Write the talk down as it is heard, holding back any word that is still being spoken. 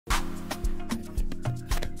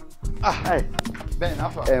Hi. Ben, how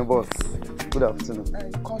far? Boss. Good afternoon.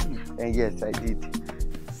 You called me. Yes, I did.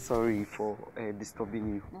 Sorry for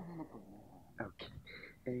disturbing you. No problem.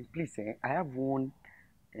 Okay. Please, I have one.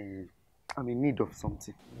 I'm in need of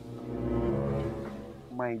something.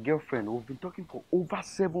 My girlfriend, we've been talking for over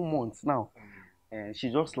 7 months now.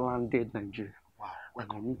 She just landed Nigeria. Wow.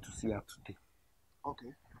 And I need to see her today.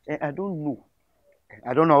 Okay. I don't know.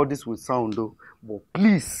 I don't know how this will sound though, but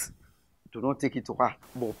please do not take it to heart.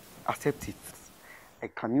 But accept it.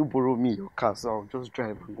 Can you borrow me your car so I'll just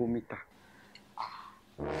drive and go meet her?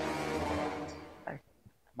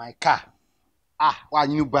 My car? What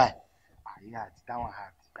you buy? Yeah, that one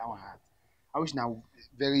hard. I wish now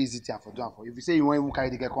very easy to afford. If you say you want to carry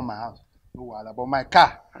the girl come my house, no wahala. But my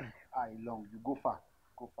car, long. You go far.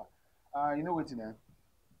 You know what, man?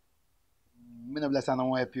 Me no bless I don't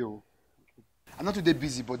want help you. I'm not today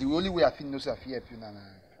busy, but the only way I feel no say I feel help you now.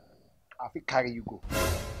 I feel carry you go.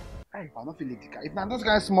 I don't feel like the car. If I'm just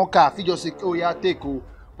carry small car, I feel just say, oh yeah, take oh.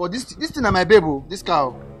 But this thing na my babe, this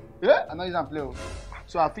car. Yeah, I know you don't play.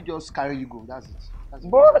 So I feel just carry you go. That's it.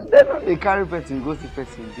 But then not they carry person go see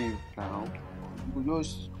person babe now. You go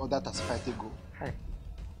just order taxify take go.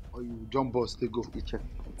 Or you jump bus take go. You check.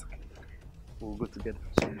 We'll go together.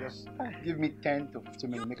 So just give me 10 to 15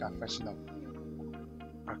 minutes, make a freshen up.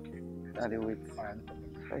 Okay. I'll wait. Alright, no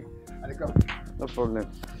problem. I'll come. No problem.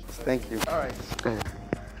 Thank you. Alright.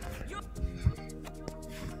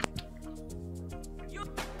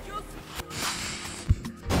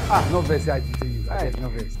 No verse I did to you. No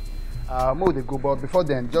verse. More they go, but before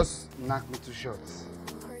then, just knock me 2 shots.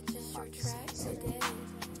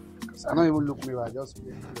 I don't even look me, I just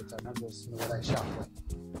play the time, I just know what I shout for.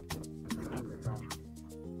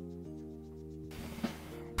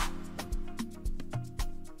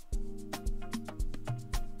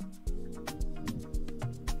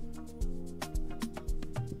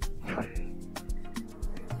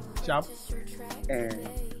 Sharp.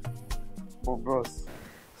 But bros,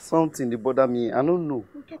 something they bother me. I don't know.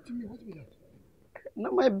 Talk to me. What be that?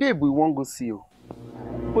 Now my babe, we won't go see you.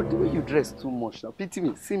 But the way you dress too much now, pity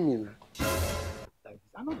me, see me now.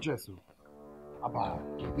 I'm not dressed. About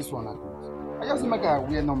this one, I just make a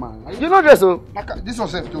wear normal. You not dress so? This one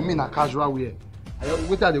safe to me na casual wear.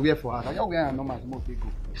 What are the wear for her? I just wear a normal small go.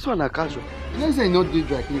 This one na casual. You know say you not do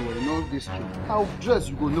dry clean well, you know this street. How dress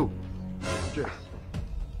you go know? Dress.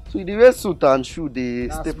 So you wear suit and shoe they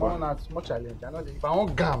step on. That's small challenge. I know if I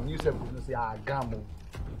want gam, you say you say gam.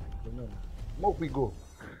 You know. More we go.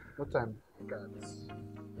 What time?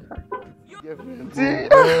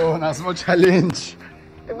 Oh, that's small challenge.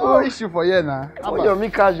 No issue for you now. Oh, you're me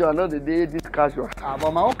casual, not the day this casual.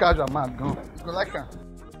 But my own casual man gone. You go like her.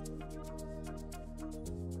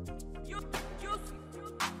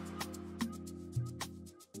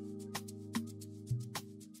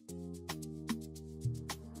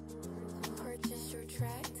 Purchase your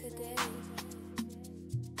track today.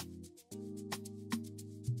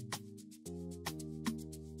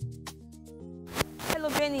 Hello,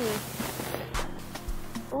 Benny.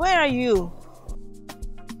 Where are you?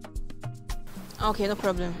 Okay, no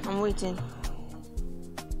problem. I'm waiting.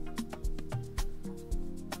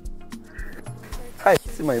 Hi,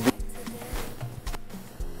 see my baby.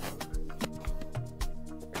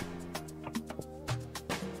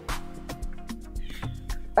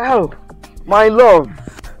 Oh, my love.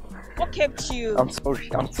 What kept you? I'm sorry.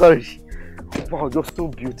 Wow, you're so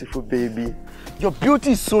beautiful, baby. Your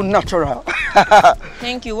beauty is so natural.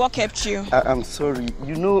 Thank you. What kept you? I'm sorry.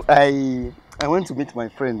 You know, I went to meet my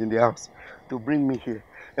friend in the house to bring me here.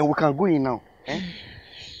 And we can go in now.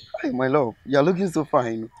 Hi, my love. You're looking so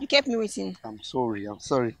fine. You kept me waiting. I'm sorry. I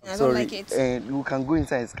don't like it. And we can go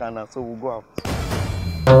inside scanner, so we'll go out.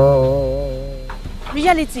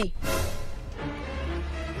 Reality.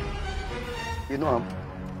 You know him?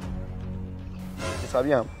 You sabi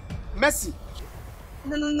him? Messi.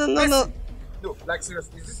 No. No, like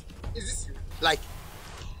seriously, is this you? Like,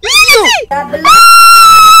 It's you!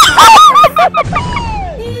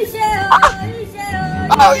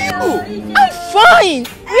 how are you? I'm fine!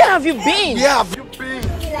 Where have you been? Where have you been?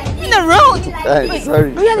 In the road! Wait,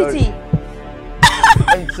 sorry. Reality!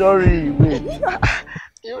 I'm sorry, wait.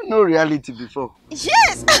 You know reality before?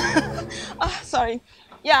 Yes! Sorry.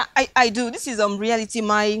 Yeah, I do. This is Reality,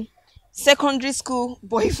 my secondary school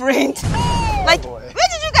boyfriend. Like, where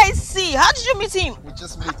did you guys see? How did you meet him? We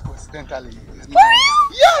just met coincidentally. For real?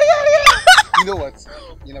 Yeah. You know what?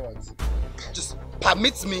 Just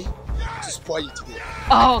permit me to spoil you today.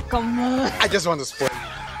 Oh, come on. I just want to spoil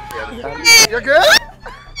you. You good?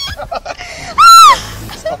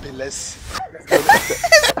 Stop it, let's go.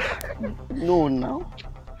 No, now.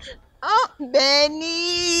 Oh,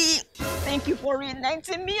 Benny. Thank you for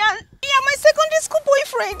reuniting me and my secondary school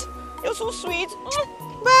boyfriend. You're so sweet.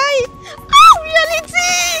 Bye. Oh, reality.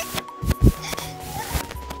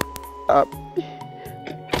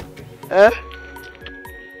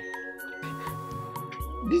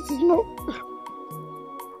 This is not.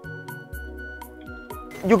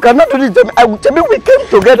 You cannot do this, Jimmy. We came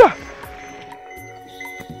together.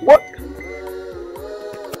 What?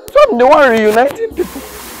 So I'm the one reuniting people.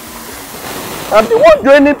 I'm the one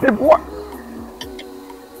joining people. What?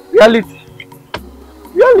 Reality.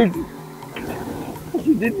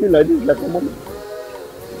 She did me like this, like a mom.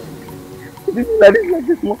 She did me like this, like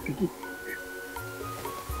a small kid.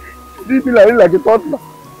 She did me like this, like a toddler.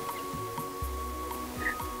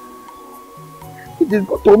 It is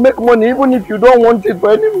good to make money, even if you don't want it,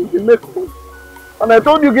 but anyway, you make money. And I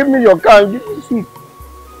told you, give me your car and give me sweet.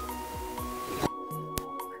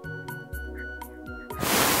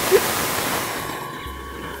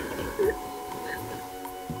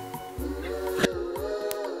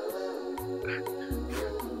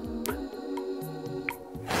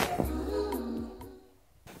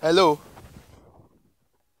 Hello.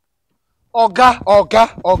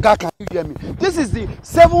 Oga, can you hear me? This is the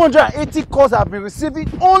 780 calls I've been receiving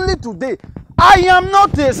only today. I am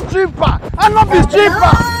not a stripper. I'm not a stripper.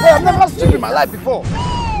 I have never stripped in my life before.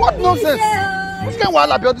 What nonsense? What's going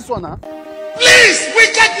on about this one, huh? Please,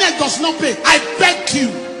 wickedness does not pay. I beg you.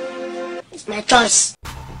 It's my choice.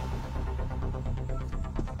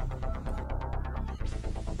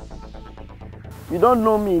 You don't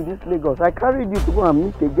know me in this Lagos. I carried you to go and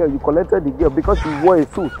meet a girl. You collected the girl because you wore a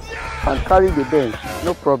suit and carried the bench.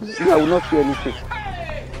 No problem. I will not see anything.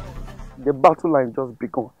 The battle line just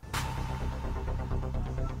begun.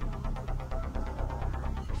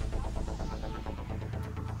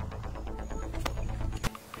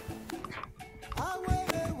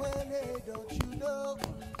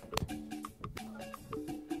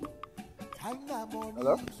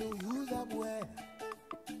 Hello?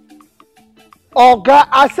 Oga,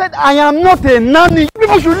 I said I am not a nanny.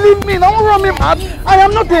 People should leave me. Don't run me mad. I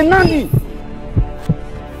am not a nanny.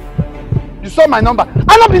 You saw my number.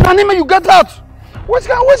 I'm not the nanny, man. You get out. Which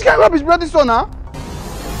kind of rubbish brought this one, huh?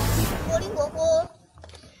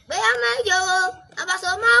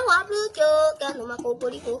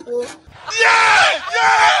 Yeah!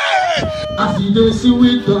 As you don't see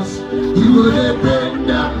with us, you go to bend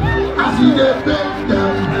down. As you don't bend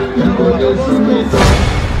down, you go to see with us.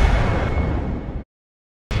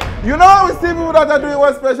 You know, we see people that are doing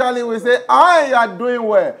well, especially we say, I are doing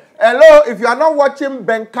well. Hello, if you are not watching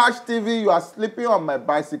Bencash TV, you are sleeping on my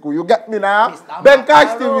bicycle. You get me now?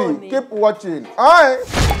 Bencash TV, keep watching. Alright.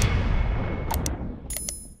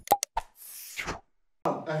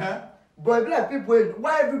 But like people,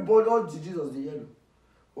 why everybody all Jesus the yellow?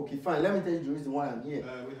 Okay, fine. Let me tell you the reason why I'm here.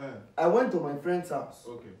 I went to my friend's house.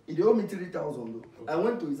 Okay. He owed me 3,000 though. Okay. I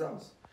went to his house.